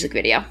Charlotte music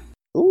video?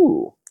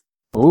 Ooh,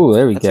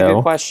 there we that's a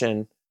good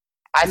question.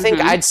 I think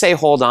I'd say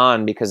Hold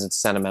On because it's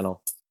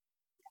sentimental.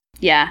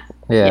 Yeah.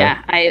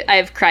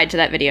 I've cried to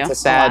that video.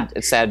 It's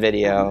a sad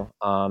video.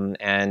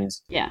 And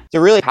yeah, it's a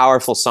really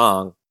powerful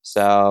song.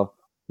 So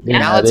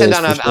now let's end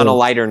on a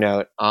lighter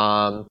note.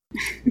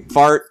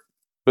 Fart,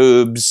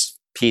 boobs,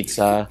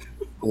 pizza,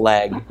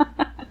 leg.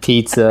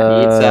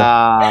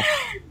 Pizza.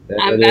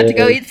 I'm about to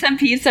go eat some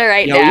pizza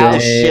right Eat now. the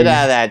shit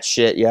out of that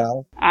shit,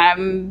 yo.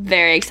 I'm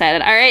very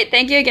excited. All right,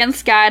 thank you again,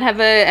 Scott. Have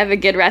a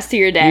good rest of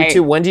your day. You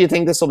too. When do you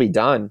think this will be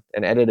done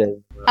and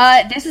edited?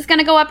 This is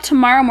gonna go up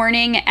tomorrow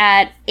morning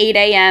at 8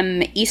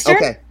 a.m. Eastern.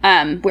 Okay.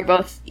 We're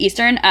both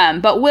Eastern.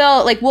 But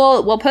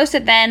we'll post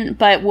it then.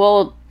 But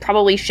we'll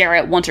probably share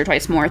it once or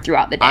twice more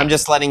throughout the day. I'm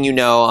just letting you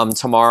know.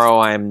 Tomorrow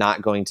I'm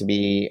not going to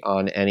be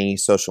on any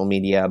social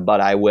media,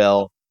 but I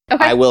will.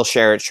 Okay. I will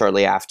share it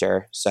shortly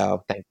after.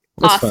 So thank you.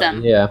 That's awesome.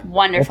 fine. Yeah.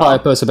 Wonderful. We'll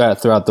probably post about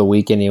it throughout the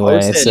week anyway.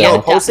 Post it,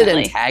 So. post it and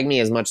Definitely. tag me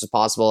as much as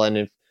possible.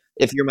 And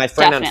if you're my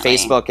friend on Definitely.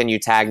 Facebook and you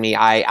tag me,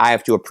 I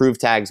have to approve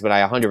tags, but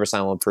I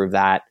 100% will approve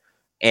that.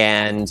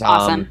 And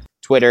Awesome.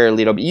 Twitter,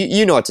 Lido,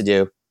 you know what to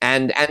do.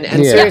 And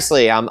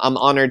seriously, I'm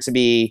honored to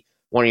be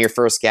one of your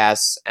first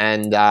guests,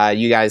 and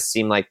you guys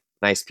seem like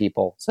nice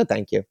people. So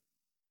thank you.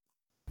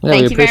 Yeah,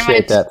 Thank we you very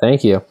appreciate much. that.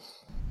 Thank you.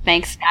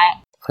 Thanks,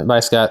 Scott. Bye,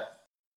 Scott.